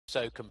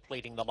So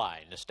completing the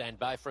line. Stand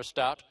by for a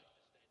start.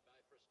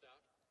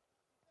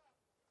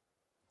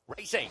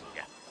 Racing.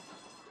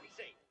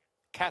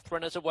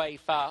 Catherine is away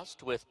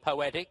fast with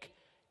Poetic.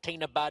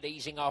 Tina Budd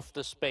easing off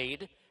the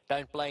speed.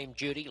 Don't Blame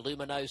Judy.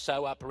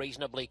 Luminoso up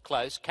reasonably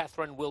close.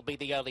 Catherine will be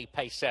the early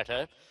pace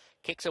setter.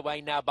 Kicks away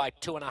now by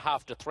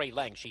 2.5 to 3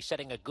 lengths. She's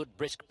setting a good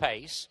brisk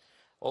pace.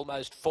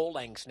 Almost 4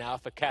 lengths now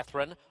for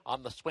Catherine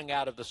on the swing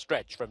out of the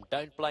stretch from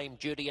Don't Blame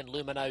Judy and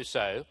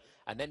Luminoso,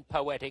 and then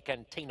Poetic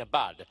and Tina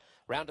Budd.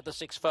 Round to the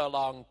 6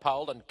 furlong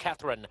pole, and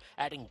Catherine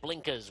adding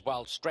blinkers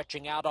while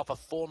stretching out off a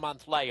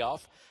 4-month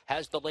layoff.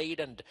 Has the lead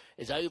and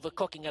is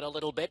overcooking it a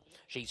little bit.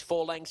 She's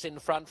 4 lengths in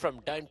front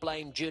from Don't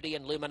Blame Judy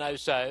and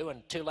Luminoso,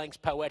 and 2 lengths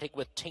Poetic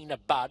with Tina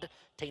Budd.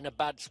 Tina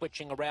Budd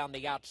switching around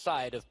the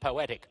outside of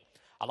Poetic.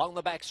 Along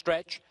the back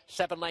stretch,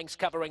 7 lengths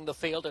covering the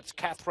field. It's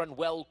Catherine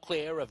well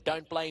clear of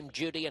Don't Blame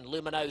Judy and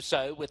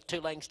Luminoso, with 2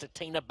 lengths to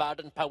Tina Budd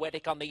and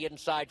Poetic on the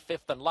inside,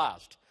 5th and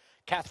last.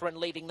 Catherine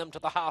leading them to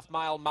the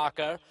half-mile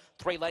marker,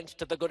 3 lengths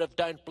to the good of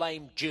Don't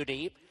Blame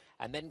Judy.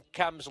 And then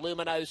comes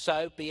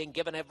Luminoso, being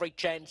given every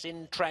chance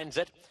in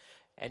transit.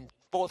 And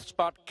 4th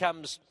spot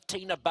comes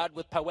Tina Budd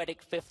with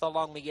Poetic 5th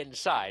along the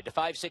inside.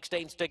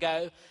 5/16 to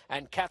go,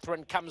 and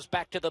Catherine comes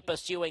back to the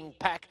pursuing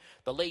pack.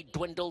 The lead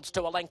dwindles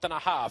to 1.5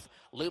 lengths.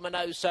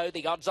 Luminoso,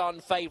 the odds-on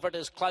favourite,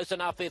 is close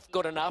enough if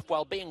good enough,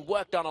 while being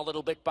worked on a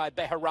little bit by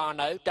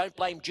Bejarano. Don't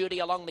Blame Judy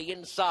along the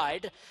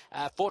inside.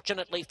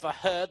 Fortunately for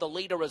her, the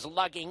leader is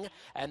lugging,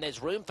 and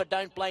there's room for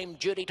Don't Blame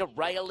Judy to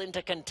rail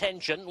into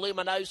contention.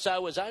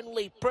 Luminoso is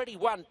only pretty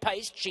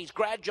one-paced. She's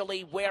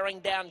gradually wearing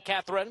down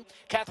Catherine.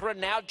 Catherine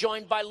now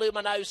joined by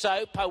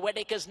Luminoso.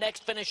 Poetic is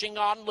next, finishing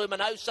on.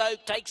 Luminoso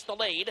takes the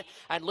lead,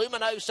 and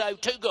Luminoso,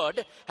 too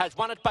good, has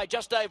won it by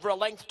just over 1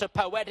 length to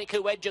Poetic,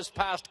 who edges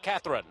past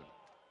Catherine.